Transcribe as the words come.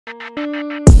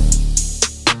And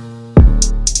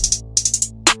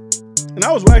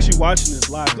I was actually watching this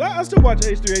live. I still watch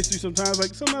H3H3 sometimes.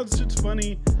 Like sometimes it's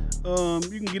funny. You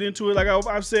can get into it. Like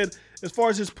I've said, as far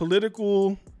as his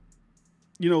political,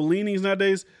 leanings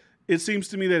nowadays, it seems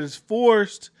to me that it's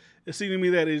forced. It seems to me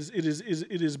that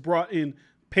it is brought in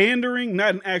pandering,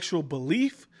 not an actual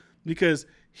belief, because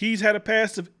he's had a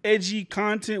past of edgy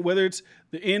content, whether it's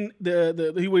he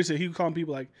was calling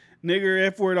people like nigger,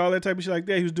 F word, all that type of shit like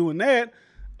that. He was doing that.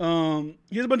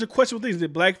 He has a bunch of questionable things. He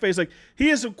did blackface. Like he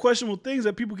has some questionable things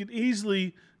that people could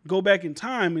easily go back in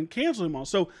time and cancel him on.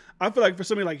 So I feel like for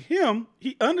somebody like him,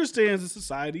 he understands the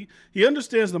society. He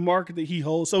understands the market that he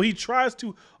holds. So he tries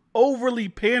to overly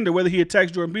pander, whether he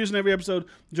attacks Jordan Peterson every episode,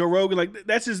 Joe Rogan, like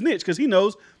that's his niche, because he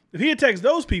knows if he attacks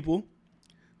those people,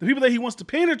 the people that he wants to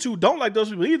pander to don't like those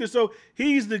people either. So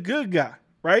he's the good guy,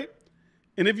 right?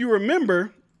 And if you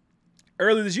remember,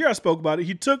 earlier this year I spoke about it.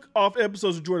 He took off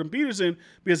episodes of Jordan Peterson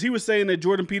because he was saying that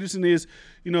Jordan Peterson is,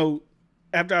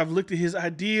 after I've looked at his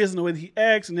ideas and the way that he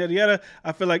acts and yada yada,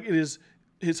 I feel like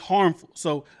it's harmful.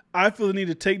 So I feel the need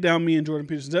to take down me and Jordan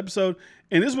Peterson's episode.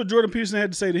 And this is what Jordan Peterson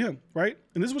had to say to him, right?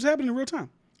 And this was happening in real time.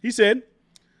 He said,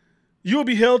 "You will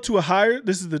be held to a higher."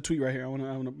 This is the tweet right here. I want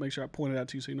to make sure I point it out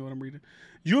to you so you know what I'm reading.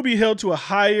 "You will be held to a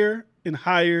higher and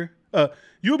higher.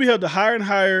 You will be held to higher and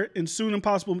higher, and soon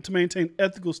impossible to maintain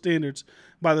ethical standards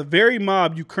by the very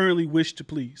mob you currently wish to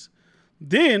please.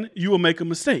 Then you will make a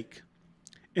mistake,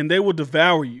 and they will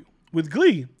devour you with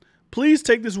glee. Please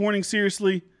take this warning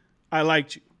seriously. I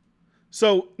liked you."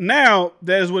 So now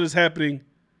that is what is happening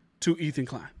to Ethan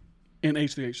Klein and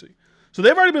H3H3. So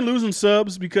they've already been losing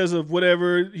subs because of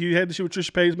whatever. He had to shit with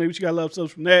Trisha Paytas. Maybe she got a lot of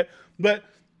subs from that. But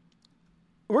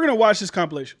we're going to watch this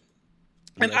compilation.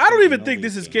 And I don't even think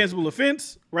this is cancelable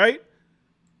offense, right?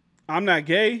 I'm not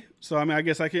gay, so I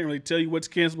guess I can't really tell you what's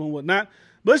cancelable and what not.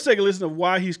 But let's take a listen of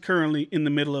why he's currently in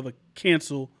the middle of a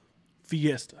cancel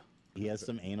fiesta. He has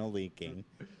some anal leaking.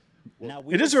 Now,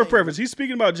 it is for preference. He's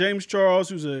speaking about James Charles,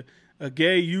 who's a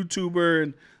gay YouTuber,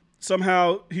 and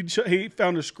somehow he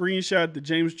found a screenshot that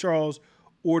James Charles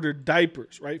ordered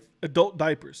diapers, right? Adult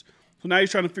diapers. So now he's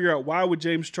trying to figure out why would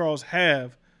James Charles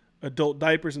have adult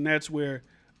diapers, and that's where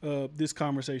this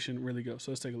conversation really goes.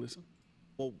 So let's take a listen.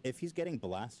 Well, if he's getting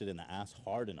blasted in the ass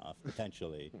hard enough,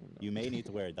 potentially, you may need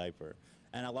to wear a diaper.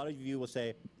 And a lot of you will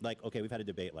say, like, okay, we've had a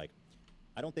debate, like,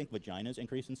 I don't think vaginas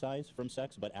increase in size from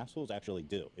sex, but assholes actually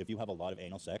do. If you have a lot of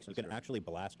anal sex, you can actually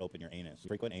blast open your anus.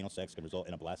 Frequent anal sex can result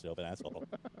in a blasted open asshole.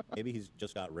 Maybe he's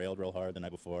just got railed real hard the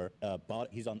night before.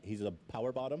 He's a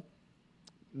power bottom?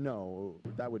 No,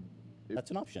 That's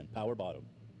an option, power bottom.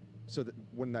 So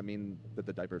wouldn't that mean that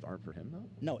the diapers aren't for him, though?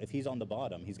 No, if he's on the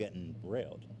bottom, he's getting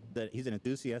railed. He's an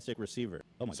enthusiastic receiver.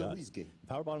 Oh my God. He's gay.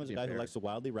 Power bottom is a guy who likes to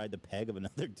wildly ride the peg of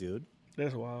another dude.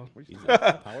 That's wild. Power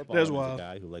bottom That's is wild. a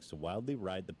guy who likes to wildly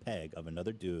ride the peg of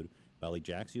another dude while he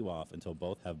jacks you off until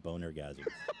both have boner orgasms.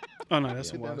 Oh, no,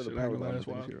 that's Get down wild. to the Shit. power That's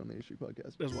line wild. here on the Issue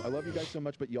Podcast. That's wild. I love you guys so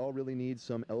much, but y'all really need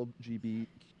some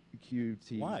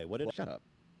LGBTQ. Why? Shut up.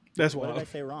 That's What wild. did I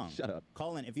say wrong? Shut up.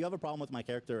 Colin, if you have a problem with my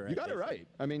character... You got it right.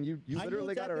 I mean, you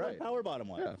literally got it right. What power bottom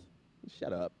was. Yeah.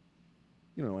 Shut up.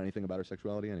 You don't know anything about our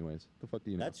sexuality anyways. The fuck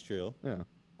do you know? That's true. Yeah.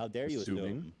 How dare you Assuming.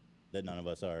 assume that none of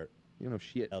us are You don't know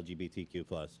shit. LGBTQ+.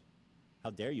 How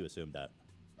dare you assume that?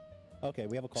 Okay,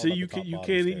 we have a call See, about you the top bottom you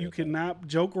stereotype. cannot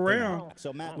joke around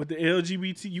So, Matt, with the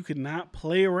LGBT. You cannot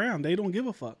play around. They don't give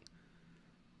a fuck.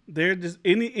 They're just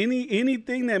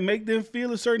anything that make them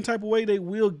feel a certain type of way, they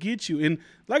will get you. And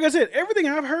like I said, everything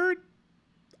I've heard,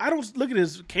 I don't look at it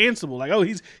as cancelable. Like, oh,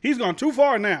 he's gone too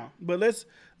far now. But let's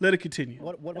let it continue.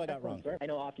 what have I got wrong? I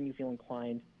know often you feel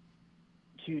inclined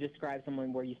to describe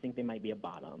someone where you think they might be a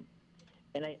bottom.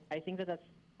 And I think that that's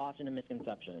often a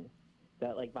misconception,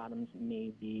 that like bottoms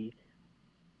may be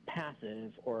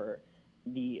passive or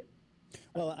the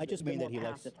Well, I just mean that he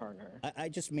likes. passive partner. I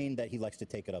just mean that he likes to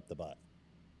take it up the butt.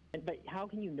 But how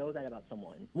can you know that about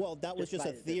someone? Well, that was just a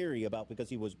by the- theory about because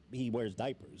he wears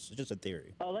diapers. It's just a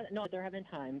theory. No, there have been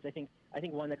times. I think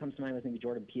one that comes to mind was maybe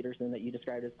Jordan Peterson that you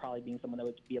described as probably being someone that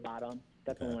would be a bottom.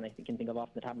 That's the only one I can think of off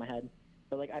the top of my head.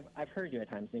 But like I've heard you at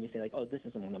times maybe say like, oh, this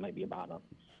is someone that might be a bottom.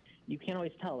 You can't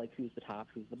always tell like who's the top,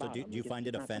 who's the So bottom. do you Like, find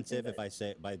it's it not something offensive if that- I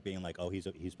say by being like, oh,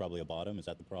 he's probably a bottom? Is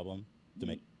that the problem? To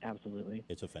make Absolutely.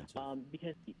 it's offensive.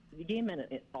 Because the gay men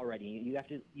already, you have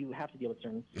to deal with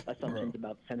certain assumptions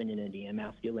about femininity and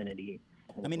masculinity.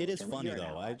 I mean, it is funny You're an though.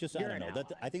 ally. I You're don't an know. ally.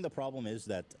 I think the problem is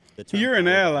that the term You're an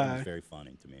power bottom ally. is very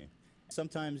funny to me.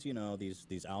 Sometimes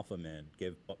these alpha men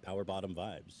give power bottom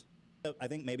vibes. I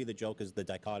think maybe the joke is the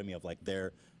dichotomy of like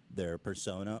their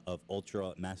persona of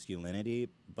ultra masculinity,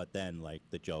 but then like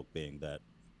the joke being that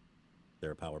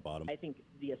they're a power bottom. I think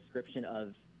the ascription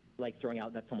of like throwing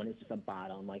out that someone is just a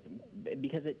bottom, like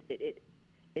because it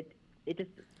just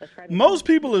ascribes. Most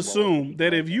people assume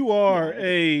that if you are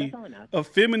a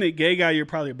effeminate gay guy, you're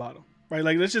probably a bottom, right?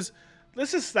 Like let's just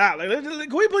stop. Like,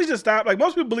 can we please just stop? Like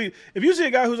most people believe if you see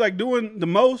a guy who's like doing the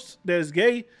most that's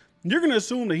gay, you're gonna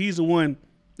assume that he's the one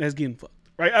that's getting fucked,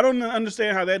 right? I don't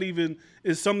understand how that even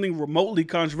is something remotely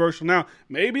controversial. Now,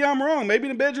 maybe I'm wrong. Maybe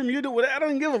in the bedroom you do whatever. I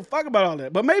don't give a fuck about all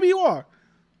that. But maybe you are.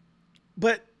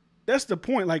 But that's the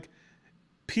point. Like,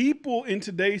 people in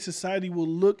today's society will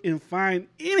look and find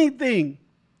anything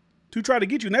to try to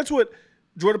get you. And that's what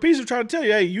Jordan Peterson trying to tell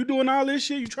you. Hey, you doing all this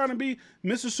shit. You trying to be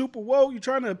Mr. Super Woke. You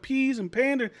trying to appease and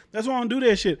pander. That's why I don't do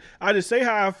that shit. I just say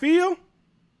how I feel.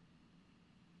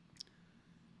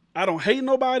 I don't hate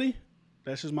nobody.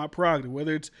 That's just my prerogative.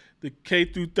 Whether it's the K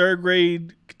through third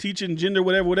grade teaching gender,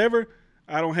 whatever,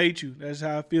 I don't hate you. That's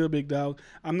how I feel, big dog.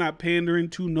 I'm not pandering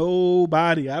to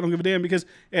nobody. I don't give a damn because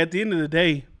at the end of the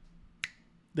day,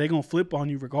 they're going to flip on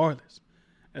you regardless.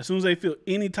 As soon as they feel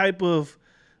any type of,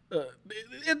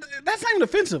 that's not even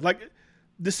offensive. Like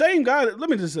the same guy, let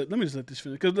me just let this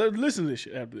finish because listen to this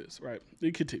shit after this, right?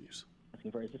 It continues.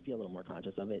 For is just be a little more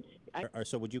conscious of it.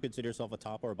 So would you consider yourself a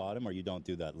top or a bottom, or you don't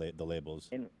do that the labels?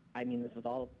 And I mean this with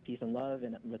all peace and love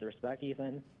and with respect,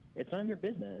 Ethan. It's none of your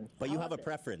business. But you have a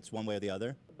preference, one way or the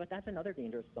other. But that's another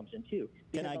dangerous assumption too.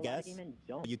 Can I guess?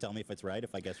 You tell me if it's right.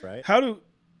 If I guess right. How do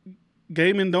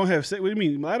gay men don't have sex? What do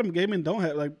you mean? A lot of gay men don't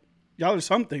have like y'all are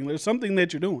something. There's something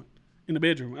that you're doing in the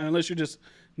bedroom, unless you just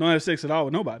don't have sex at all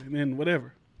with nobody. Then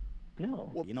whatever.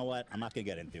 No. Well, you know what? I'm not gonna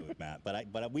get into it, Matt.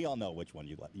 But we all know which one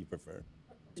you prefer.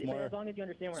 It's more, as long as you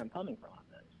understand where I'm coming from on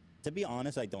this. To be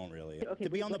honest, I don't really. Okay, to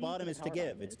be on the bottom is to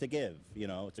give. Is? It's to give. You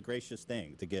know, it's a gracious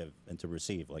thing to give and to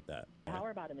receive like that.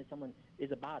 Power bottom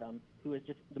is a bottom who is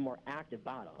just the more active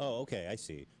bottom. Oh, okay, I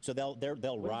see. So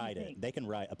they'll ride it. They can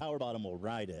ride. A power bottom will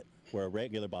ride it, where a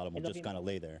regular bottom will just kind of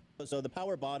lay there. So the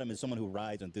power bottom is someone who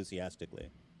rides enthusiastically.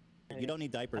 You don't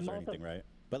need diapers or anything, right?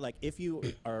 But like, if you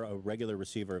are a regular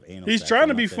receiver of anal, he's trying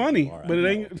to be funny, but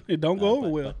it don't go over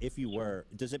well. But if you were,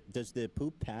 does the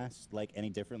poop pass like any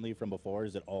differently from before? Or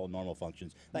is it all normal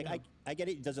functions? Like I get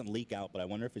it doesn't leak out, but I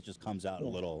wonder if it just comes out a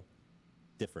little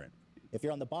different. If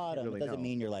you're on the bottom, it doesn't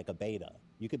mean you're like a beta.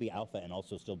 You could be alpha and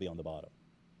also still be on the bottom.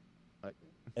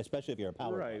 Especially if you're a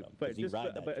power bottom, but you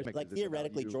ride that. Like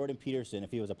theoretically, Jordan Peterson,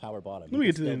 if he was a power bottom, let me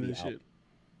get to the end of this shit.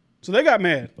 So they got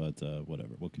mad, but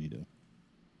whatever. What can you do?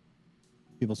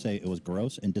 People say it was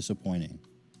gross and disappointing.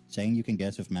 Saying you can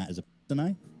guess if Matt is a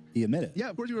tonight, he admitted. Yeah,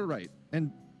 of course you were right.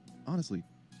 And honestly,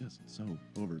 just so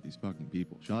over these fucking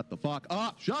people. Shut the fuck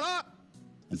up! Shut up!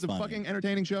 It's a fucking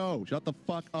entertaining show. Shut the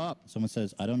fuck up. Someone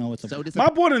says, I don't know what's so my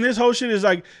point in this whole shit is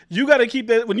like, you got to keep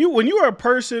that when you are a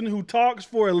person who talks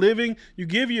for a living, you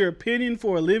give your opinion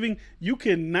for a living, you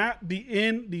cannot be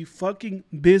in the fucking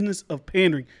business of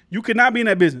pandering. You cannot be in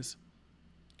that business.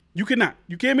 You cannot.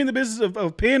 You can't be in the business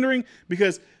of pandering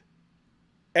because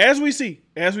as we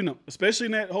know, especially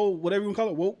in that whole, whatever you want to call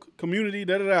it, woke community,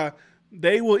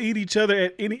 they will eat each other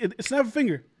at any, it's not a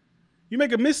finger. You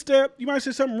make a misstep, you might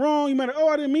say something wrong, you might,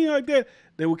 I didn't mean it like that.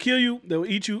 They will kill you, they will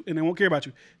eat you, and they won't care about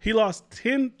you. He lost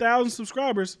 10,000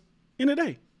 subscribers in a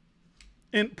day.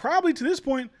 And probably to this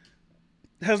point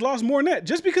has lost more than that.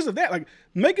 Just because of that, like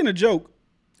making a joke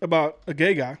about a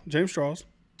gay guy, James Charles,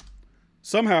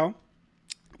 somehow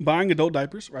buying adult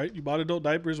diapers, right? You bought adult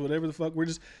diapers, whatever the fuck. We're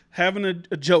just having a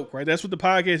joke, right? That's what the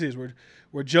podcast is.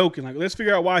 We're joking. Like, let's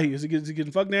figure out why he is. Is he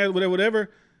getting fucked now,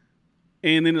 whatever.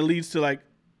 And then it leads to like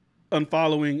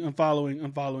unfollowing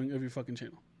of your fucking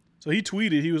channel. So he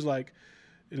tweeted, he was like,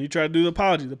 and he tried to do the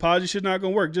apology. The apology shit not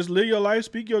gonna work. Just live your life,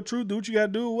 speak your truth, do what you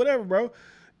gotta do, whatever, bro.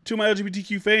 To my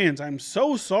LGBTQ fans, I'm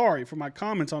so sorry for my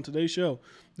comments on today's show.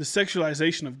 The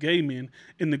sexualization of gay men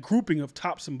and the grouping of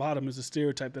tops and bottom is a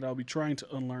stereotype that I'll be trying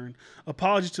to unlearn.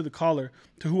 Apologies to the caller,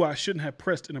 to who I shouldn't have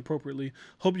pressed inappropriately.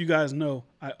 Hope you guys know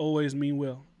I always mean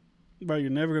well. Bro, you're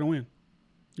never gonna win.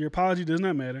 Your apology does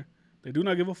not matter. They do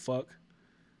not give a fuck.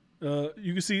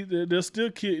 You can see they'll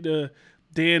still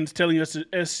Dan's telling us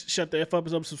to shut the F up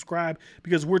and subscribe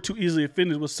because we're too easily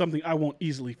offended with something I won't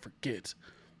easily forget.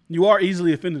 You are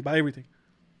easily offended by everything.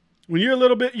 When you're a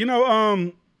little bit,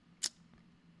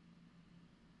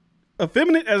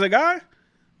 effeminate as a guy,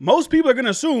 most people are going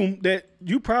to assume that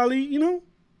you probably,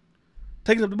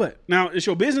 take it up the butt. Now, it's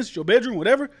your business, it's your bedroom,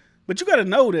 whatever, but you got to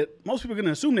know that most people are going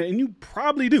to assume that, and you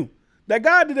probably do. That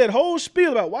guy did that whole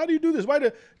spiel about why do you do this?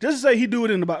 Just to say he do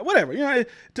it in the body, whatever.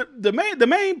 The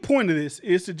main point of this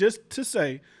is to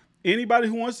say anybody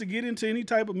who wants to get into any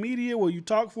type of media where you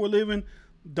talk for a living,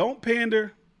 don't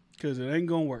pander because it ain't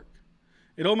gonna work.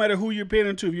 It don't matter who you're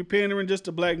pandering to. If you're pandering just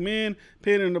to black men,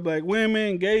 pandering to black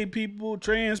women, gay people,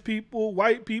 trans people,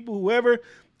 white people, whoever,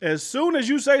 as soon as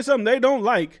you say something they don't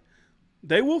like,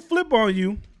 they will flip on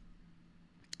you,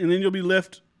 and then you'll be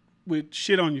left with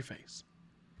shit on your face.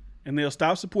 And they'll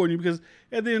stop supporting you because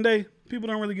at the end of the day, people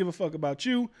don't really give a fuck about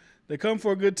you. They come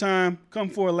for a good time, come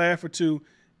for a laugh or two,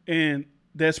 and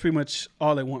that's pretty much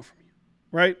all they want from you,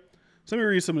 right? So let me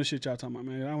read some of the shit y'all talking about,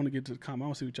 man. I want to get to the comment. I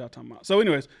want to see what y'all talking about. So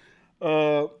anyways,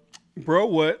 bro,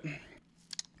 what?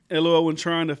 LOL when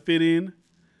trying to fit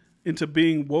into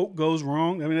being woke goes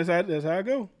wrong. I mean, that's how I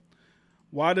go.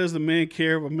 Why does the man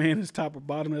care if a man is top or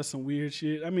bottom? That's some weird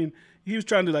shit. I mean, he was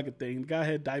trying to do like a thing. The guy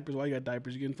had diapers. Why you got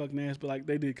diapers? You're getting fucking ass. But like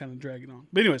they did kind of drag it on.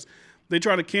 But anyways, they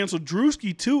tried to cancel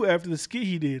Drewski too after the skit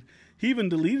he did. He even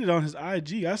deleted on his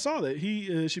IG. I saw that.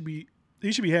 He should be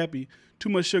happy. Too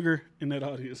much sugar in that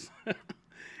audience.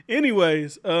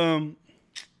 Anyways, they're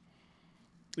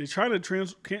trying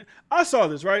to I saw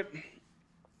this, right?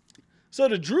 So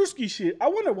the Drewski shit, I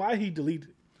wonder why he deleted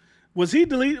it. Was he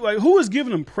deleted? Like, who was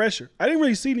giving him pressure? I didn't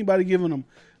really see anybody giving him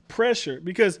pressure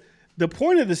because the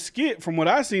point of the skit, from what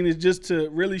I've seen, is just to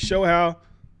really show how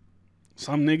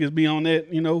some niggas be on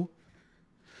that,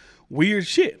 weird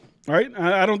shit, right?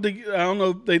 I don't know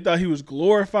if they thought he was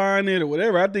glorifying it or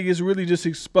whatever. I think it's really just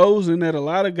exposing that a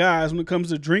lot of guys, when it comes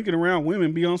to drinking around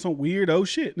women, be on some weirdo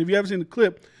shit. And if you haven't seen the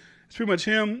clip, it's pretty much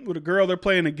him with a girl. They're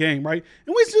playing a game, right?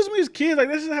 And we just as kids, like,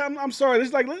 this is how I'm sorry. This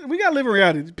is like, we gotta live in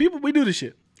reality. People, we do this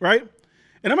shit, right?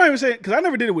 And I'm not even saying, because I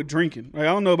never did it with drinking. Right?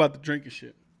 I don't know about the drinking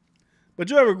shit. But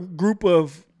you have a group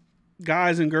of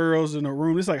guys and girls in a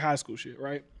room. It's like high school shit,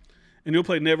 right? And you'll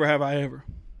play Never Have I Ever.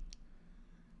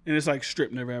 And it's like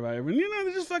strip Never Have I Ever. And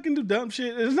they just fucking do dumb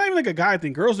shit. It's not even like a guy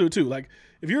thing. Girls do it too. Like,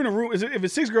 if you're in a room, if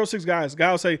it's 6 girls, 6 guys,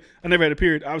 guy will say, I never had a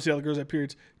period. Obviously, all the girls have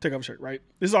periods. Take off a shirt, right?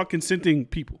 This is all consenting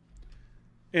people.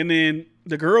 And then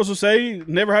the girls will say,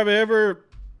 never have I ever,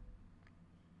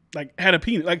 like, had a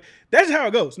penis. Like, that's how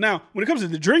it goes. Now, when it comes to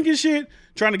the drinking shit,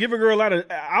 trying to give a girl a lot of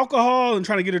alcohol and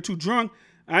trying to get her too drunk,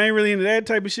 I ain't really into that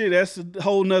type of shit. That's a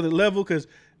whole nother level because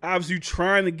obviously you're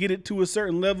trying to get it to a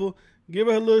certain level. Give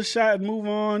her a little shot and move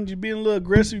on. You're being a little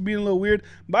aggressive, you're being a little weird.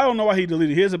 But I don't know why he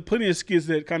deleted it. Here's plenty of skits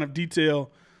that kind of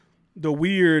detail the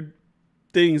weird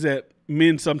things that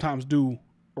men sometimes do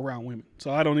around women.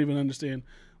 So I don't even understand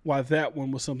why that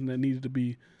one was something that needed to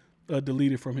be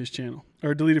deleted from his channel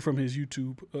or deleted from his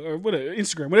YouTube or whatever,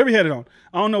 Instagram, whatever he had it on.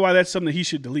 I don't know why that's something that he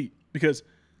should delete because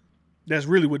that's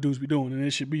really what dudes be doing. And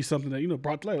it should be something that,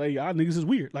 brought to light. Like, y'all niggas is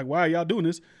weird. Like, why are y'all doing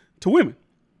this to women?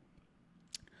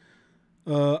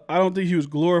 I don't think he was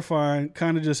glorifying,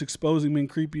 kind of just exposing being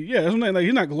creepy. Yeah, that's like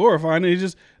he's not glorifying it. He's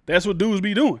just, that's what dudes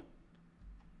be doing.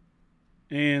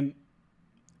 And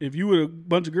if you were a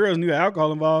bunch of girls and you got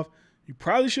alcohol involved, you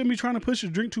probably shouldn't be trying to push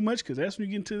your drink too much because that's when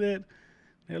you get into that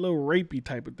little rapey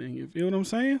type of thing. You feel what I'm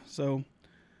saying? So,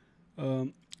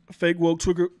 fake woke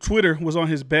Twitter was on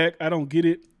his back. I don't get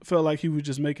it. Felt like he was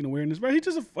just making awareness. Bro, he's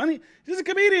just a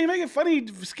comedian making funny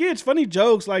skits, funny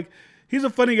jokes. Like, he's a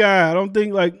funny guy.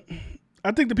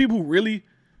 I think the people who really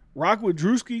rock with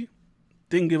Drewski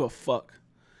didn't give a fuck.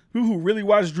 People who really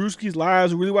watch Drewski's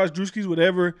lives, who really watch Drewski's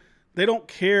whatever, they don't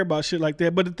care about shit like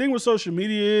that. But the thing with social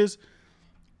media is,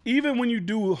 even when you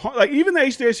do, like, even the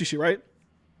HDSC shit, right?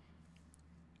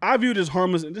 I view it as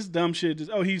harmless and just dumb shit.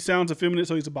 Just, he sounds effeminate,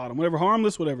 so he's a bottom. Whatever,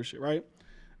 harmless, whatever shit, right?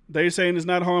 They're saying it's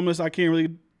not harmless. I can't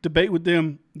really debate with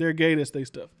them. They're gay, that's their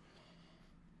stuff.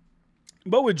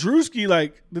 But with Drewski,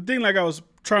 like, the thing like I was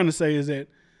trying to say is that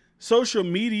social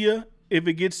media, if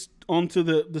it gets onto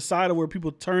the side of where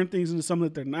people turn things into something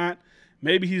that they're not,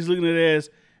 maybe he's looking at it as,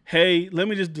 hey, let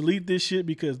me just delete this shit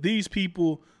because these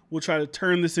people will try to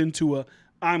turn this into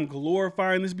I'm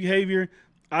glorifying this behavior.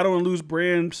 I don't want to lose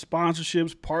brand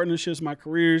sponsorships, partnerships, my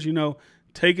careers,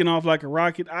 taking off like a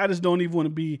rocket. I just don't even want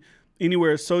to be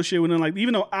anywhere associated with them. Like,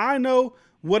 even though I know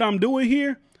what I'm doing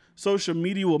here, social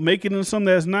media will make it into something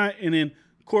that's not. And then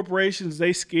corporations,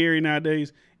 they scary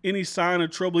nowadays. Any sign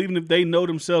of trouble, even if they know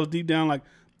themselves deep down, like,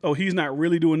 oh, he's not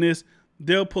really doing this,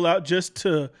 they'll pull out just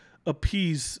to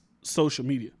appease social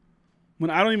media.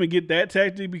 When I don't even get that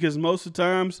tactic because most of the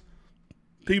times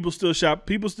people still shop.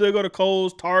 People still go to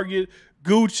Kohl's, Target,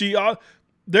 Gucci.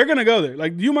 They're going to go there.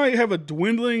 Like, you might have a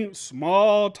dwindling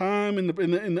small time in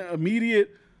the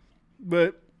immediate,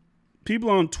 but people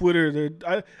on Twitter,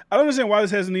 I don't understand why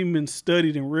this hasn't even been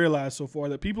studied and realized so far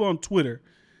that people on Twitter,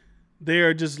 they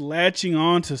are just latching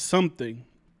on to something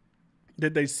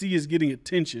that they see is getting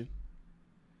attention,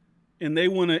 and they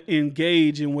want to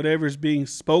engage in whatever is being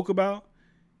spoke about.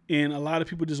 And a lot of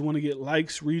people just want to get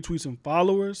likes, retweets, and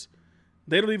followers.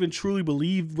 They don't even truly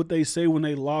believe what they say when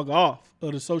they log off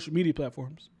of the social media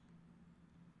platforms.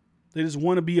 They just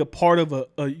want to be a part of a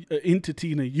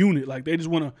entity in a unit. Like they just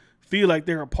want to feel like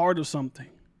they're a part of something.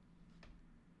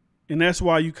 And that's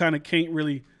why you kind of can't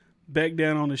really back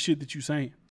down on the shit that you're saying.